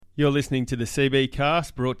You're listening to the CB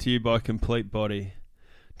Cast, brought to you by Complete Body.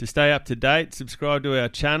 To stay up to date, subscribe to our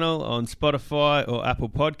channel on Spotify or Apple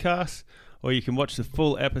Podcasts, or you can watch the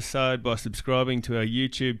full episode by subscribing to our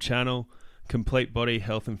YouTube channel, Complete Body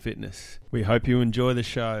Health and Fitness. We hope you enjoy the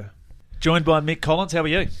show. Joined by Mick Collins. How are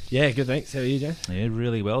you? Yeah, good, thanks. How are you, Joe? Yeah,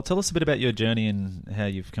 really well. Tell us a bit about your journey and how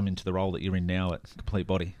you've come into the role that you're in now at Complete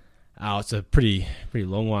Body. Oh, it's a pretty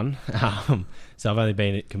long one. So I've only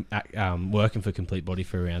been working for Complete Body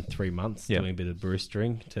for around 3 months, doing a bit of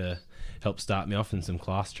baristering to help start me off in some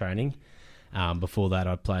class training. Before that,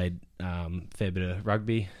 I played a fair bit of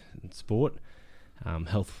rugby and sport.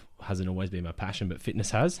 Health hasn't always been my passion, but fitness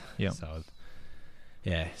has. Yeah. So,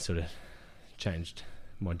 sort of changed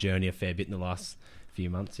my journey a fair bit in the last few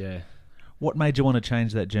months, yeah. What made you want to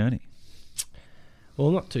change that journey? Well,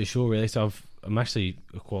 I'm not too sure, really. So I'm actually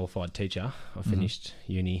a qualified teacher. I finished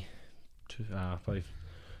uni probably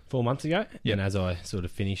 4 months ago. Yep. And as I sort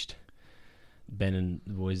of finished, Ben and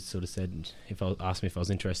the boys sort of said, asked me if I was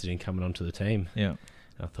interested in coming onto the team. Yeah.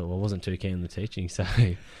 I thought, well, I wasn't too keen on the teaching, so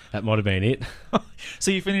that might have been it.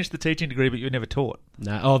 So you finished the teaching degree, but you were never taught?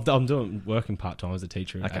 No, I'm working part-time as a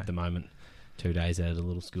teacher at the moment. 2 days out at a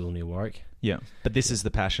little school near Warwick. Yeah. But this is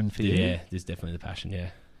the passion for you? Yeah, this is definitely the passion,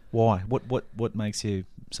 yeah. Why? What makes you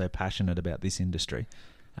so passionate about this industry?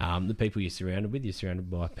 The people you're surrounded with. You're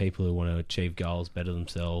surrounded by people who want to achieve goals, better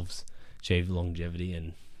themselves, achieve longevity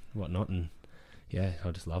and whatnot. And yeah,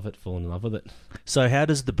 I just love it, fall in love with it. So how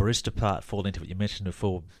does the barista part fall into it? You mentioned a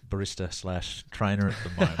full barista / trainer at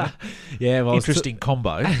the moment. Yeah, well, interesting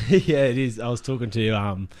combo. Yeah, it is. I was talking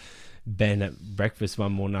to Ben at breakfast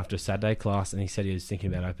one morning after a Saturday class, and he said he was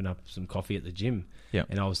thinking about opening up some coffee at the gym. Yeah,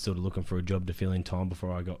 and I was sort of looking for a job to fill in time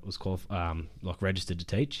before I was registered to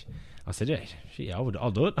teach. I said, yeah,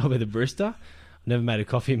 I'll do it. I'll be the barista. I've never made a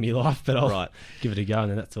coffee in my life, but I'll give it a go.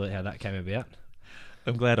 And then that's how that came about.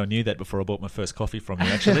 I'm glad I knew that before I bought my first coffee from you,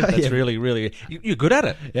 actually. That's really... You're good at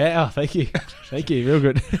it. Yeah, thank you. Thank you, real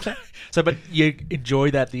good. So, but you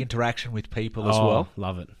enjoy the interaction with people as well?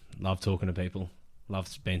 Love it. Love talking to people. Love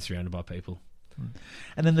being surrounded by people.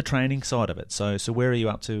 And then the training side of it. So where are you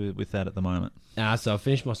up to with that at the moment? So I've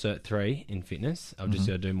finished my Cert 3 in fitness. I've just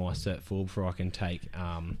got to do my Cert 4 before I can take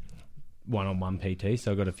one-on-one PT.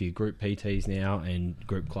 So I've got a few group PTs now and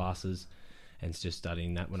group classes, and it's just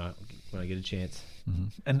studying that when I get a chance.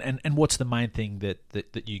 Mm-hmm. And what's the main thing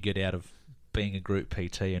that you get out of being a group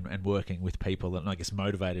PT and working with people and I guess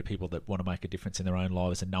motivated people that want to make a difference in their own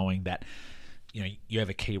lives and knowing that you have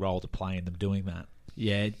a key role to play in them doing that?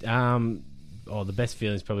 Yeah. The best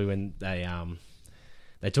feeling is probably when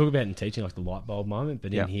they talk about in teaching like the light bulb moment,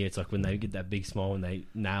 but in here it's like when they get that big smile when they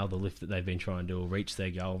nail the lift that they've been trying to do or reach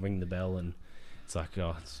their goal, ring the bell, and it's like,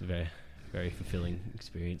 it's a very, very fulfilling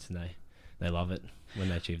experience, and they love it when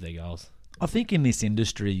they achieve their goals. I think in this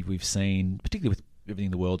industry we've seen, particularly with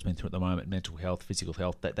everything the world's been through at the moment, mental health, physical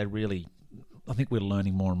health, that they really, I think we're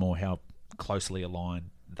learning more and more how closely aligned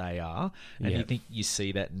they are, and you think you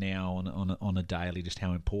see that now on a daily, just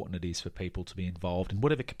how important it is for people to be involved in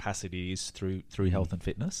whatever capacity it is through health and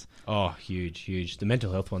fitness. Oh, huge. The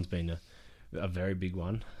mental health one's been a very big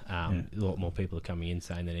one. A lot more people are coming in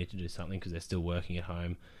saying they need to do something because they're still working at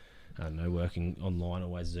home. Working online,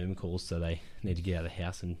 always Zoom calls, so they need to get out of the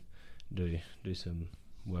house and do some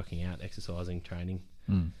working out, exercising, training.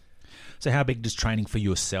 So how big does training for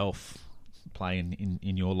yourself play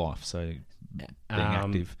in your life? So being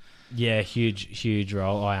active. Yeah, huge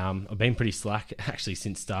role. I've been pretty slack actually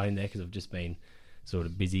since starting there because I've just been sort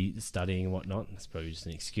of busy studying and whatnot. That's probably just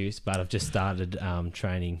an excuse, but I've just started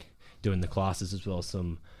training, doing the classes as well as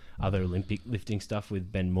some other Olympic lifting stuff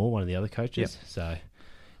with Ben Moore, one of the other coaches. Yep. So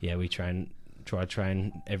yeah, we try to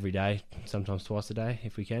train every day, sometimes twice a day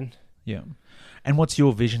if we can. Yeah. And what's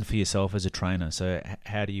your vision for yourself as a trainer? So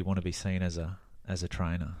how do you want to be seen as a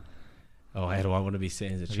trainer? Oh, how do I want to be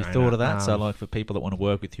seen as a trainer? Have you thought of that? So like for people that want to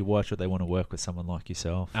work with you, why should they want to work with someone like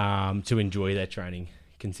yourself? To enjoy their training,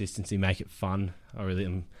 consistency, make it fun. I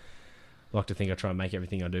really like to think I try and make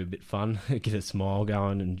everything I do a bit fun, get a smile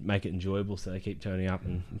going and make it enjoyable so they keep turning up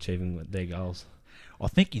and achieving their goals. I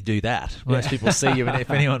think you do that. Most people see you, and if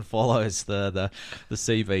anyone follows the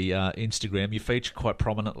CV Instagram, you feature quite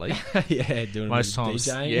prominently. Doing most times,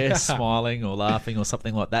 DJing. Smiling or laughing or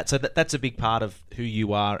something like that. So that's a big part of who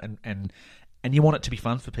you are, and you want it to be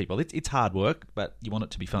fun for people. It's hard work, but you want it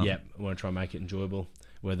to be fun. Yeah, I want to try and make it enjoyable.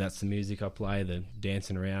 Whether that's the music I play, the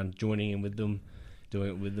dancing around, joining in with them, doing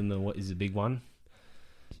it with them, what is a big one.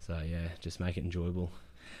 So yeah, just make it enjoyable.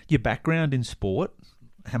 Your background in sport,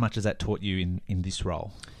 how much has that taught you in this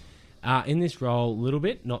role? In this role, a little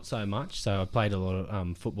bit, not so much. So I played a lot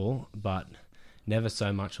of football, but never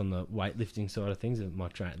so much on the weightlifting side of things.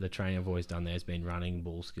 The training I've always done there has been running,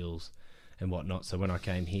 ball skills, and whatnot. So when I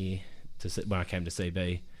came to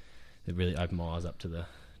CB, it really opened my eyes up to the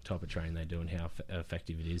type of training they do and how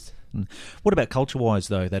effective it is. What about culture-wise,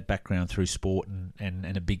 though, that background through sport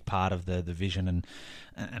and a big part of the vision and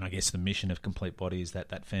I guess the mission of Complete Body is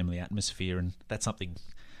that family atmosphere, and that's something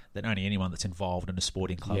that only anyone that's involved in a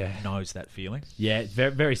sporting club knows that feeling. Yeah, it's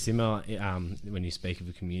very, very similar when you speak of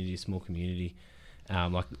a community, a small community.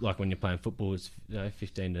 Like when you're playing football, it's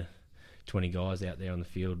 15 to 20 guys out there on the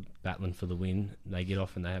field battling for the win. They get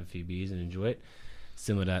off and they have a few beers and enjoy it.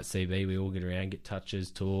 Similar to at CB, we all get around, get touches,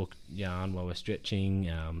 talk, yarn while we're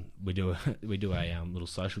stretching. We do a little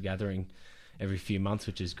social gathering every few months,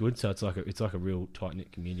 which is good. So it's like a real tight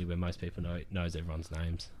knit community where most people knows everyone's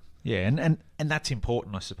names. Yeah, and that's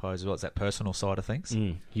important, I suppose, as well as that personal side of things.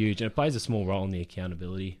 Huge, and it plays a small role in the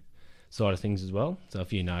accountability side of things as well. So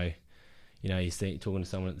if you're talking to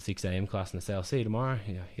someone at the 6 a.m. class and they say, "I'll see you tomorrow."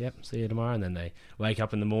 You go, "Yep, see you tomorrow." And then they wake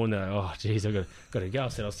up in the morning, they're like, "Oh, geez, I've got to go." I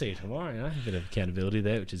said, "I'll see you tomorrow." A bit of accountability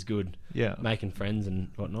there, which is good. Yeah, making friends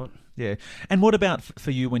and whatnot. Yeah, and what about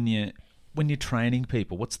for you when you're training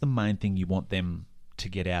people? What's the main thing you want them to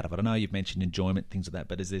get out of it? I know you've mentioned enjoyment, things like that,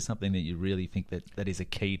 but is there something that you really think that is a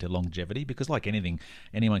key to longevity? Because like anything,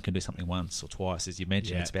 anyone can do something once or twice, as you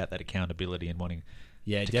mentioned. It's about that accountability and wanting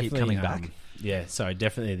to keep coming back. So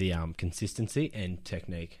definitely the consistency and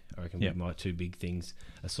technique, I reckon, are my two big things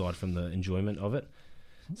aside from the enjoyment of it.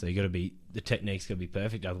 So the technique's got to be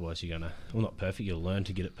perfect, otherwise you're not perfect, you'll learn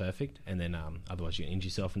to get it perfect, and then otherwise you're going to injure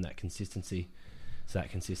yourself in that consistency. So that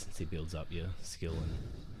consistency builds up your skill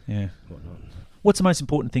and whatnot. What's the most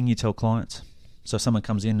important thing you tell clients? So if someone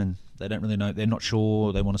comes in and they don't really know, they're not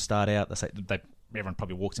sure, they want to start out, everyone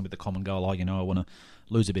probably walks in with the common goal, I want to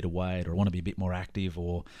lose a bit of weight, or I want to be a bit more active,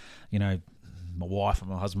 or, my wife or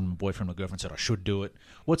my husband, my boyfriend, my girlfriend said I should do it.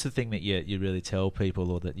 What's the thing that you really tell people,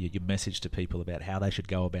 or that you message to people about how they should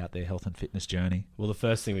go about their health and fitness journey? Well, the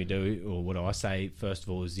first thing we do, or what I say first of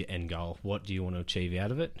all, is your end goal. What do you want to achieve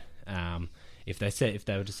out of it? If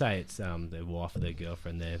they were to say it's their wife or their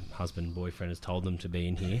girlfriend, their husband, boyfriend has told them to be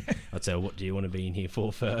in here, I'd say, what do you want to be in here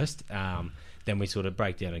for first? Then we sort of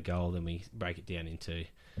break down a goal, then we break it down into,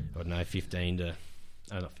 15 to,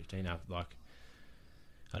 not 15,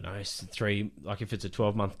 three, like if it's a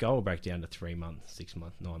 12-month goal, we'll break down to 3 months, 6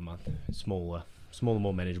 months, 9 months, smaller,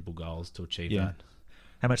 more manageable goals to achieve that.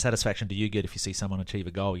 How much satisfaction do you get if you see someone achieve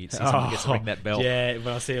a goal? You see someone gets to ring that bell. Yeah, when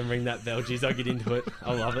I see them ring that bell, geez, I get into it.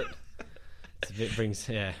 I love it.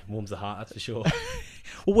 Warms the heart, that's for sure.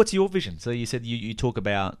 Well, what's your vision? So you said you talk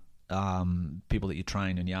about people that you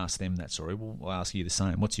train and you ask them that story. Well, I'll ask you the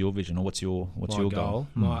same. What's your vision, or what's your goal?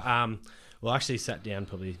 I actually sat down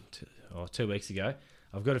probably 2 weeks ago.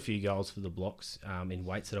 I've got a few goals for the blocks in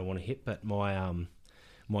weights that I want to hit, but my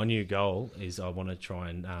new goal is I want to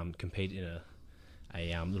try and compete in a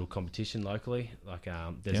little competition locally. Like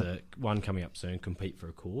there's one coming up soon, compete for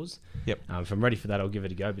a cause. Yep. If I'm ready for that, I'll give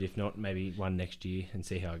it a go. But if not, maybe one next year and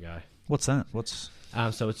see how I go. What's that?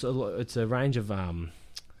 So it's a range of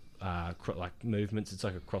like movements. It's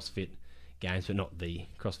like a CrossFit Games, but not the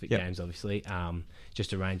CrossFit Games, obviously.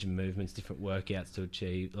 Just a range of movements, different workouts to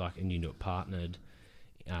achieve. And you do it partnered.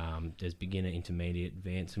 There's beginner, intermediate,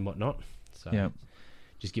 advanced, and whatnot. So.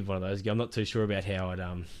 Just give one of those a go. I'm not too sure about how I'd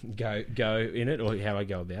go in it or how I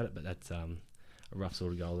go about it, but that's a rough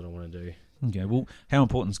sort of goal that I want to do. Okay, well, how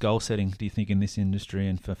important is goal setting, do you think, in this industry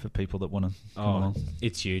and for people that want to come along?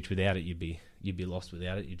 It's huge. Without it, you'd be lost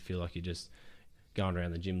without it. You'd feel like you're just going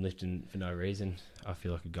around the gym lifting for no reason. I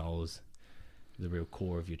feel like a goal is the real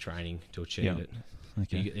core of your training to achieve it.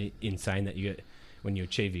 Okay. In saying that, when you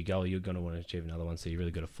achieve your goal, you're going to want to achieve another one, so you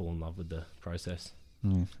really got to fall in love with the process,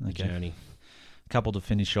 the journey. Couple to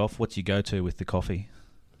finish off, what's your go-to with the coffee?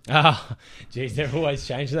 Geez, they're always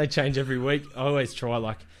changing. They change every week. I always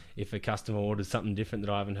try, if a customer orders something different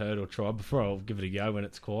that I haven't heard or tried before, I'll give it a go when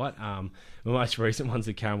it's quiet. My most recent one's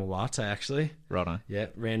a caramel latte, actually. Righto. Yeah,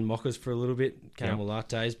 ran mochas for a little bit, caramel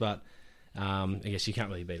lattes, but I guess you can't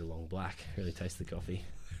really beat a long black. Really taste the coffee.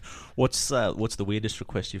 What's the weirdest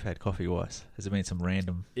request you've had coffee-wise? Has it been some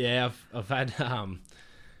random? Yeah, I've had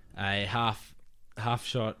a half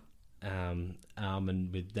shot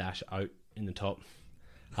almond with dash oat in the top.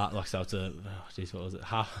 So it's what was it?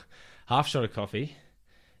 Half shot of coffee,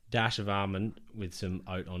 dash of almond with some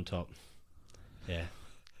oat on top. Yeah.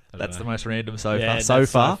 That's the most random so far. So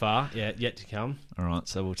far, yeah, yet to come. All right,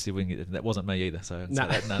 so we'll see if we can get that. Wasn't me either. So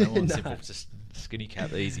that wasn't simple. Just skinny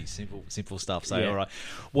cap, easy, simple stuff. So all right,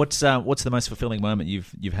 what's the most fulfilling moment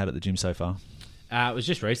you've had at the gym so far? It was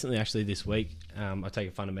just recently, actually, this week. I take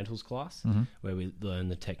a fundamentals class where we learn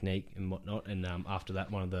the technique and whatnot. And after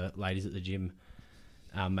that, one of the ladies at the gym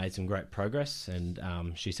made some great progress, and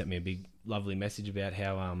she sent me a big, lovely message about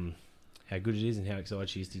how good it is and how excited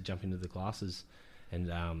she is to jump into the classes.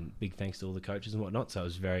 And big thanks to all the coaches and whatnot. So it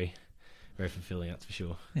was very, very fulfilling, that's for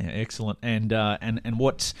sure. Yeah, excellent. And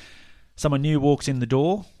what someone new walks in the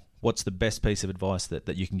door, what's the best piece of advice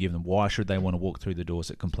that you can give them? Why should they want to walk through the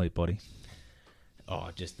doors at Complete Body? Oh,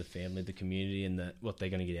 just the family, the community, and what they're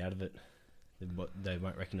going to get out of it. They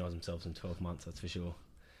won't recognise themselves in 12 months, that's for sure.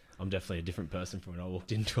 I'm definitely a different person from when I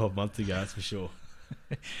walked in 12 months ago, that's for sure.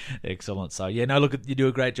 Excellent. So, yeah, no, look, you do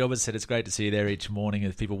a great job. As I said, it's great to see you there each morning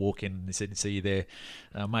as people walk in and see you there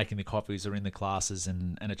making the coffees or in the classes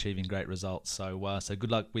and achieving great results. So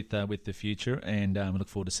good luck with the future, and we look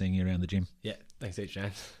forward to seeing you around the gym. Yeah, thanks heaps,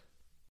 James.